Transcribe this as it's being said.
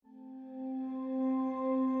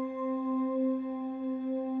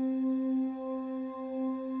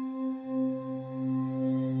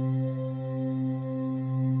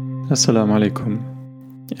Assalamu alaikum,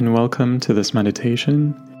 and welcome to this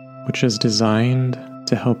meditation, which is designed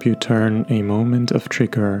to help you turn a moment of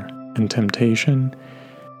trigger and temptation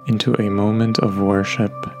into a moment of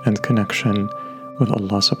worship and connection with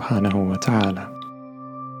Allah subhanahu wa ta'ala.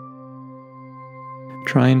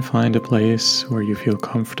 Try and find a place where you feel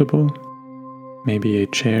comfortable, maybe a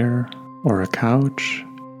chair or a couch,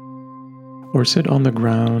 or sit on the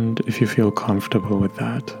ground if you feel comfortable with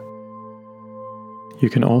that. You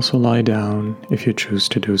can also lie down if you choose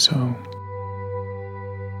to do so.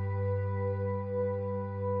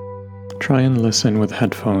 Try and listen with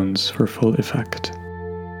headphones for full effect.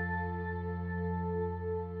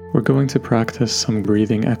 We're going to practice some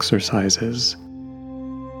breathing exercises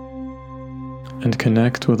and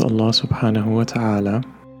connect with Allah subhanahu wa ta'ala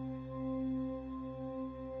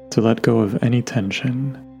to let go of any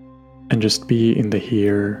tension and just be in the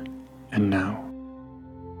here and now.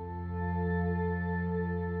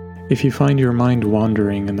 If you find your mind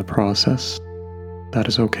wandering in the process, that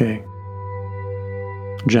is okay.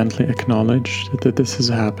 Gently acknowledge that this is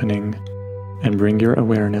happening and bring your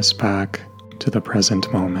awareness back to the present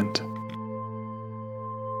moment.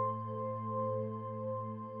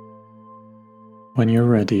 When you're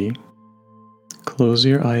ready, close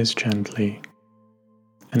your eyes gently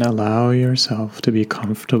and allow yourself to be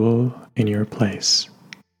comfortable in your place.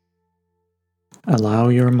 Allow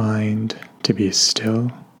your mind to be still.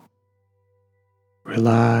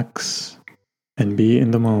 Relax and be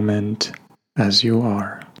in the moment as you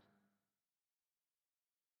are.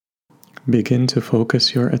 Begin to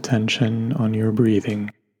focus your attention on your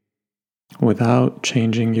breathing without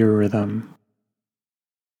changing your rhythm.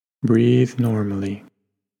 Breathe normally.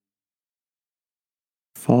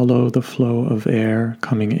 Follow the flow of air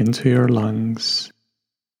coming into your lungs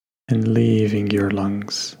and leaving your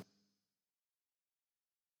lungs.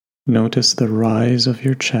 Notice the rise of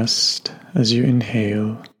your chest as you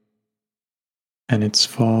inhale and its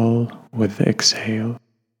fall with the exhale.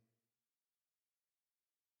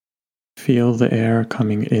 Feel the air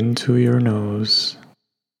coming into your nose,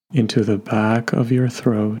 into the back of your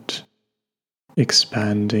throat,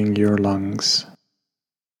 expanding your lungs.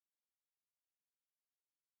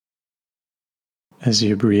 As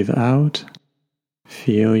you breathe out,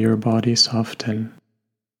 feel your body soften,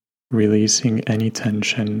 releasing any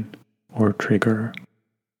tension or trigger.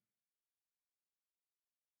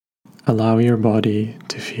 Allow your body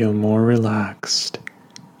to feel more relaxed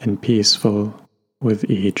and peaceful with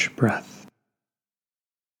each breath.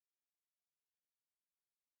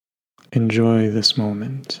 Enjoy this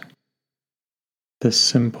moment, this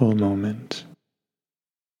simple moment,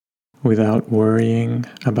 without worrying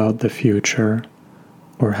about the future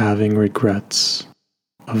or having regrets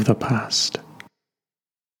of the past.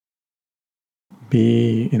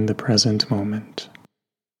 Be in the present moment.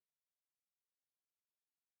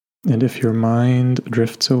 And if your mind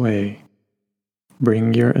drifts away,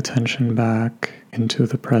 bring your attention back into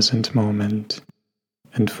the present moment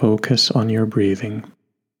and focus on your breathing.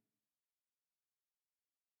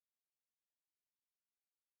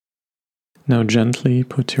 Now gently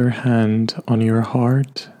put your hand on your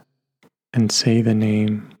heart and say the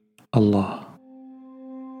name Allah.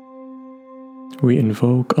 We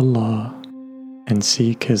invoke Allah and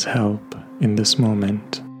seek His help in this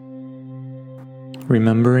moment,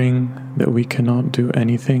 remembering that we cannot do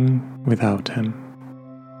anything without Him.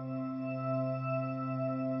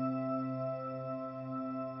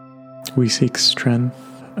 We seek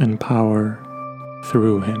strength and power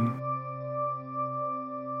through Him.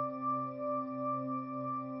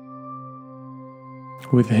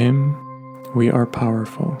 With Him, we are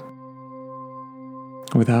powerful.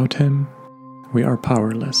 Without Him, we are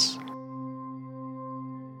powerless.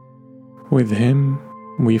 With Him,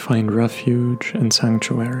 we find refuge and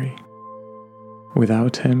sanctuary.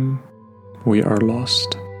 Without Him, we are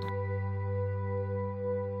lost.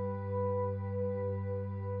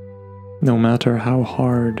 No matter how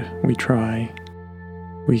hard we try,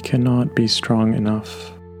 we cannot be strong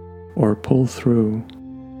enough or pull through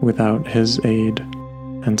without His aid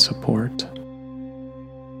and support.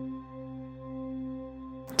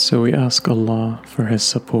 So we ask Allah for His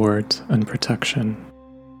support and protection.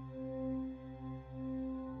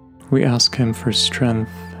 We ask Him for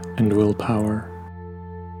strength and willpower.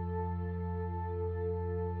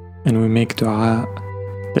 And we make dua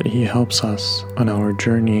that He helps us on our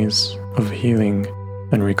journeys of healing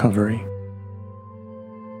and recovery.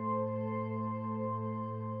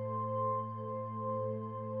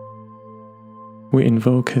 We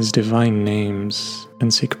invoke His divine names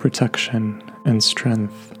and seek protection and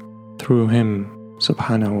strength through Him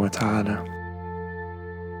subhanahu wa ta'ala.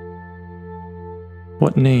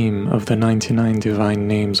 What name of the 99 divine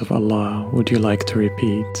names of Allah would you like to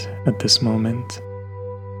repeat at this moment?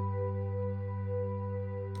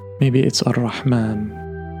 Maybe it's Ar-Rahman,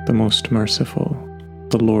 the most merciful,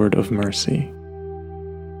 the Lord of mercy.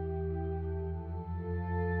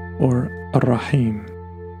 Or Ar-Rahim,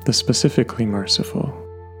 the specifically merciful,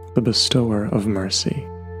 the bestower of mercy,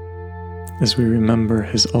 as we remember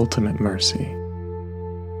His ultimate mercy.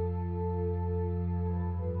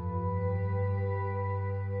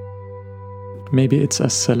 Maybe it's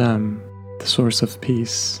As-Salam, the source of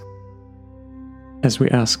peace, as we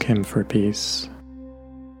ask Him for peace.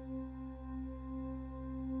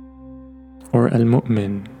 Or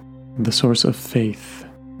Al-Mu'min, the source of faith,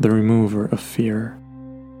 the remover of fear,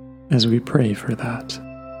 as we pray for that.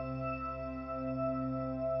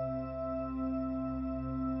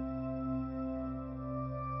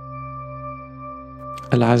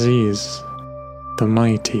 Al-Aziz, the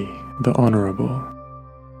mighty, the honorable.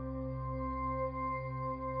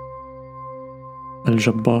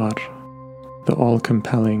 Al-Jabbar, the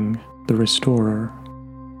all-compelling, the restorer.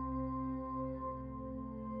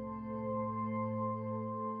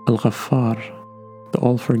 Al-Ghaffar, the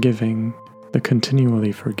all-forgiving, the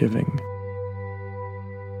continually forgiving.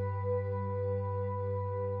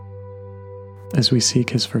 As we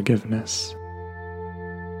seek His forgiveness.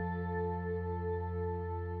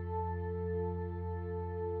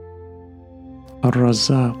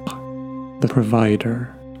 Ar-Razzaq, the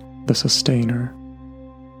provider, the sustainer.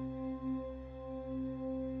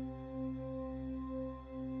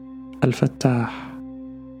 Al-Fattah,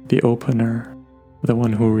 the opener, the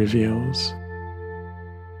one who reveals.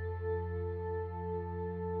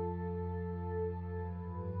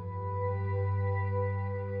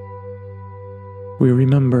 We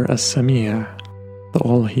remember As-Sami', the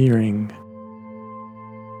all-hearing.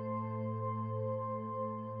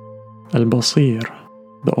 Al-Basir,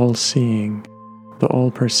 the all-seeing, the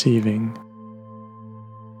all-perceiving.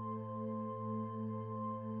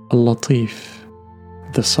 Al-Latif,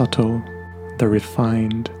 the subtle, the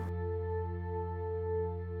refined.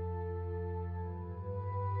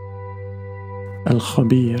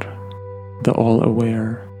 Al-Khabir, the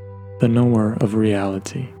all-aware, the knower of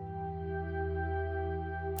reality.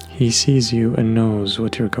 He sees you and knows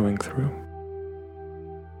what you're going through.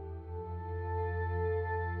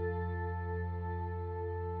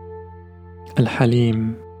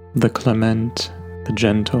 Al-Halim, the clement, the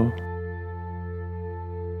gentle.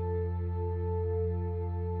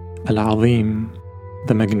 Al-Azim,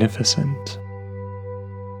 the magnificent.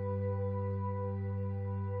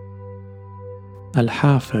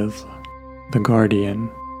 Al-Hafiz, the guardian,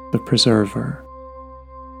 the preserver.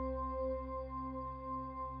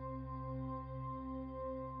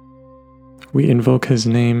 We invoke His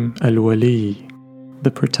name Al-Wali,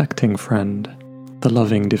 the protecting friend, the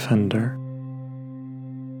loving defender.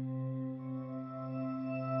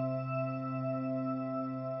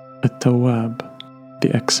 At-Tawwab,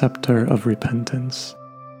 the acceptor of repentance.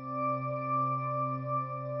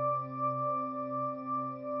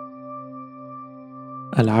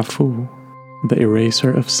 Al-Afu, the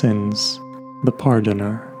eraser of sins, the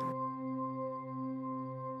pardoner.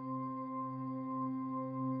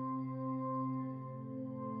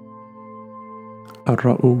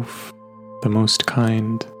 Ar-Ra'uf, the most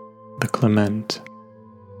kind, the clement.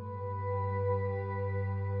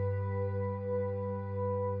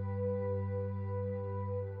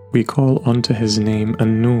 We call unto His name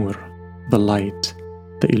An-Nur, the light,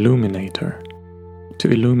 the illuminator,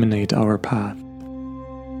 to illuminate our path.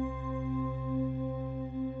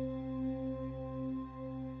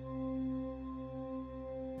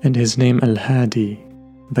 And His name Al-Hadi,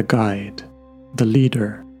 the guide, the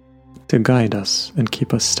leader, to guide us and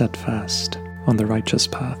keep us steadfast on the righteous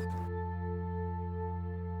path.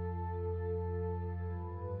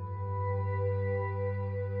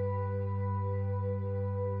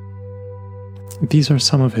 These are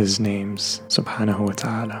some of His names, subhanahu wa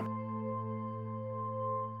ta'ala.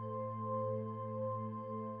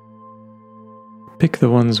 Pick the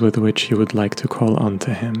ones with which you would like to call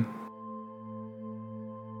unto Him.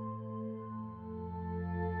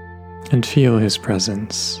 And feel His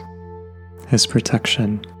presence, His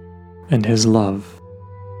protection, and His love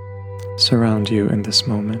surround you in this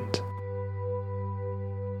moment.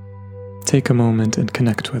 Take a moment and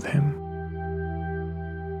connect with Him.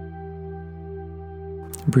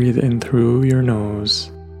 Breathe in through your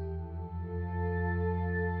nose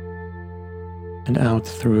and out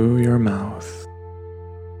through your mouth.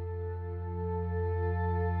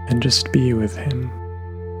 And just be with Him.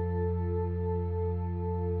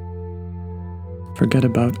 Forget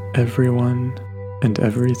about everyone and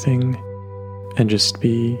everything and just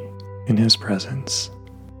be in His presence.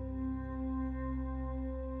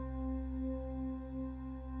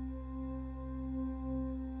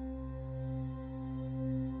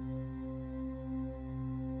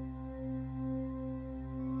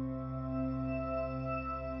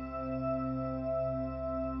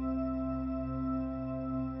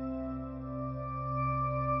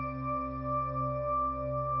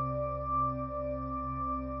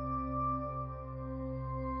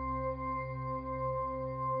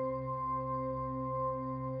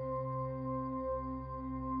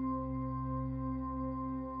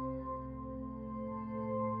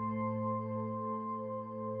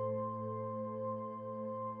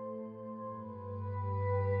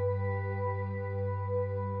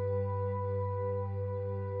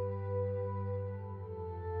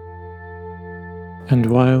 And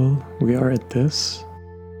while we are at this,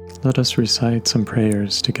 let us recite some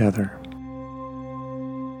prayers together.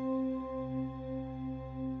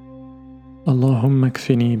 Allahumma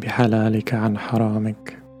kfini bihalalika an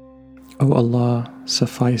haramik. O Allah,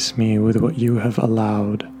 suffice me with what you have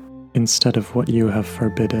allowed instead of what you have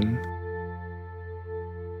forbidden.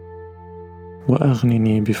 Wa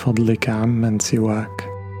aghnini bifadlika amman siwak,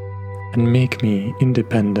 and make me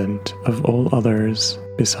independent of all others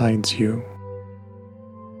besides you.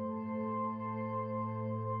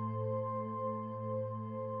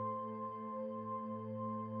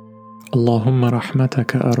 اللهم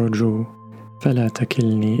رحمتك أرجو فلا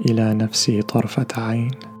تكلني إلى نفسي طرفة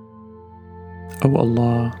عين. O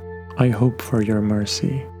Allah, I hope for your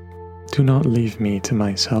mercy. Do not leave me to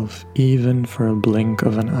myself even for a blink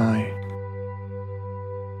of an eye.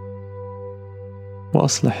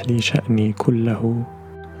 وأصلح لي شأني كله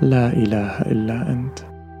لا إله إلا أنت.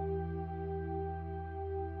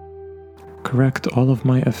 Correct all of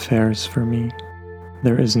my affairs for me.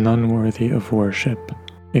 There is none worthy of worship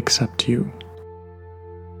except you.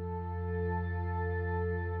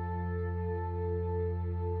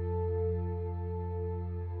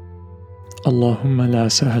 Allahumma la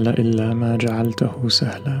sahla illa ma ja'altahu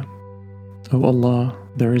sahla. O Allah,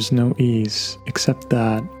 there is no ease except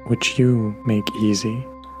that which you make easy.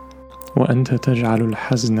 Wa anta taj'alul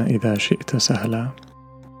hazna idha shi'ta sahla.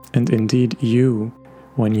 And indeed you,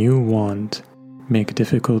 when you want, make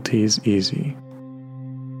difficulties easy.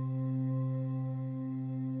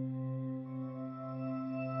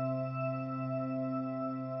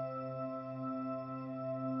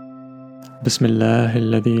 بسم الله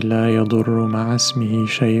الذي لا يضر مع اسمه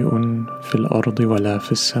شيء في الأرض ولا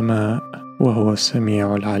في السماء وهو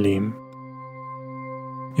السميع العليم.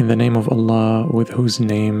 In the name of Allah, with whose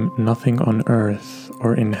name nothing on earth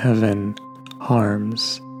or in heaven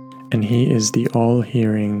harms, and He is the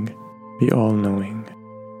all-hearing, the all-knowing.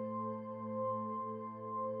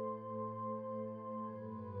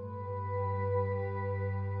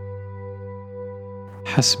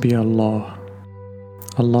 Hasbi Allah.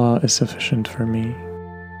 Allah is sufficient for me.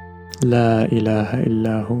 La ilaha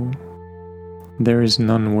illahu. There is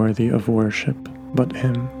none worthy of worship but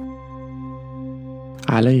Him.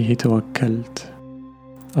 Alayhi tawakkalt.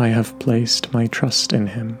 I have placed my trust in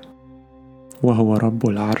Him. Wa huwa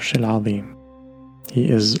rabbul arshil azim. He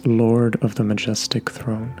is Lord of the majestic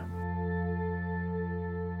throne.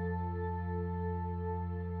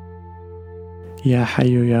 Ya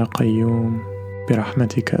hayyu ya qayyum,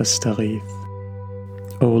 birahmatika astaghith.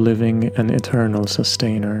 O living and eternal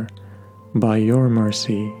sustainer, by your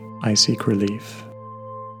mercy I seek relief.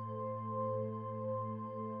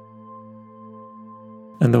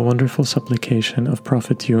 And the wonderful supplication of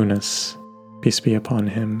Prophet Yunus, peace be upon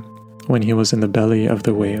him, when he was in the belly of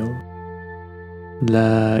the whale.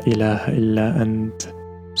 La ilaha illa ant,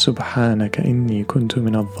 subhanaka inni kuntu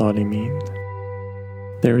min al-zalimin.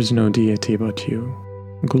 There is no deity but you.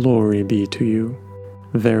 Glory be to you.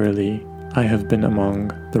 Verily, I have been among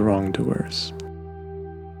the wrongdoers.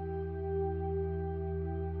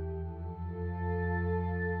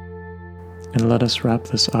 And let us wrap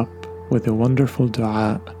this up with the wonderful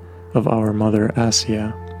dua of our mother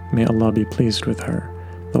Asiya, may Allah be pleased with her,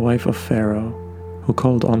 the wife of Pharaoh, who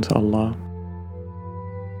called unto Allah,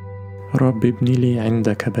 Rabbi ibni li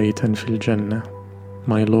indaka baytan fil jannah.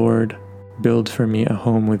 My Lord, build for me a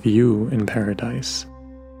home with you in paradise.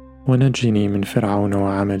 وَنَجِّنِي مِنْ فِرْعَوْنَ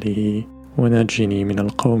وَعَمَلِهِ وَنَجِّنِي مِنَ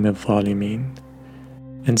الْقَوْمِ الظَّالِمِينَ.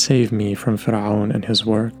 And save me from Fir'aun and his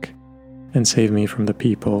work, and save me from the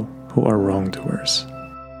people who are wrongdoers.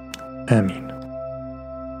 Ameen.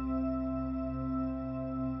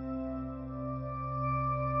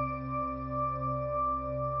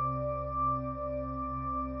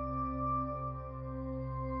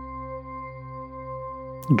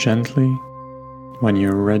 Gently, when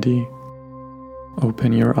you're ready,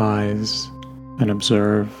 Open your eyes and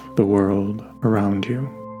observe the world around you.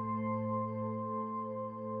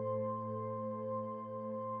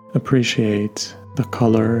 Appreciate the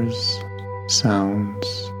colors,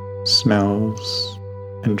 sounds, smells,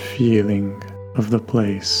 and feeling of the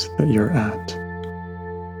place that you're at.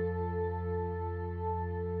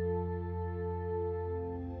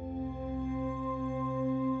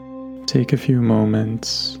 Take a few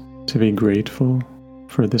moments to be grateful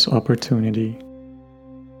for this opportunity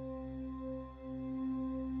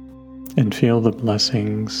and feel the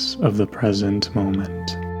blessings of the present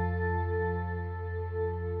moment.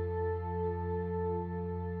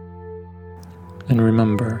 And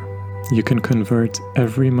remember, you can convert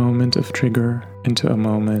every moment of trigger into a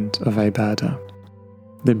moment of ibadah.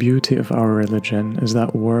 The beauty of our religion is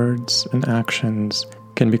that words and actions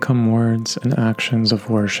can become words and actions of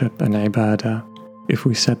worship and ibadah if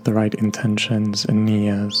we set the right intentions and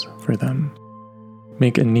niyas for them.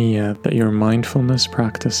 Make a niyyah that your mindfulness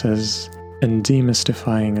practices and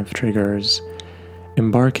demystifying of triggers,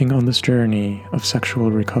 embarking on this journey of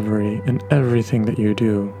sexual recovery and everything that you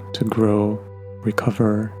do to grow,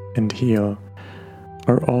 recover, and heal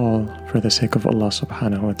are all for the sake of Allah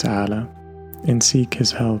subhanahu wa ta'ala, and seek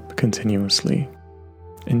His help continuously.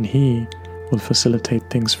 And He will facilitate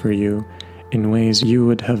things for you in ways you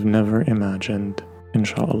would have never imagined,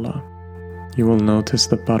 inshallah. You will notice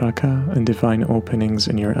the barakah and divine openings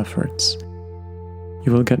in your efforts.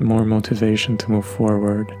 You will get more motivation to move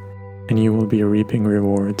forward, and you will be reaping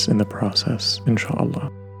rewards in the process,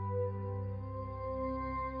 inshallah.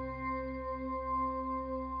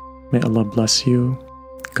 May Allah bless you,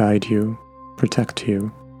 guide you, protect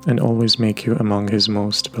you, and always make you among His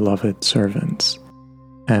most beloved servants.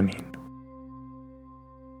 Ameen.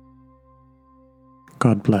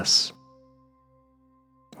 God bless.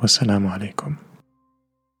 Wassalamu alaikum.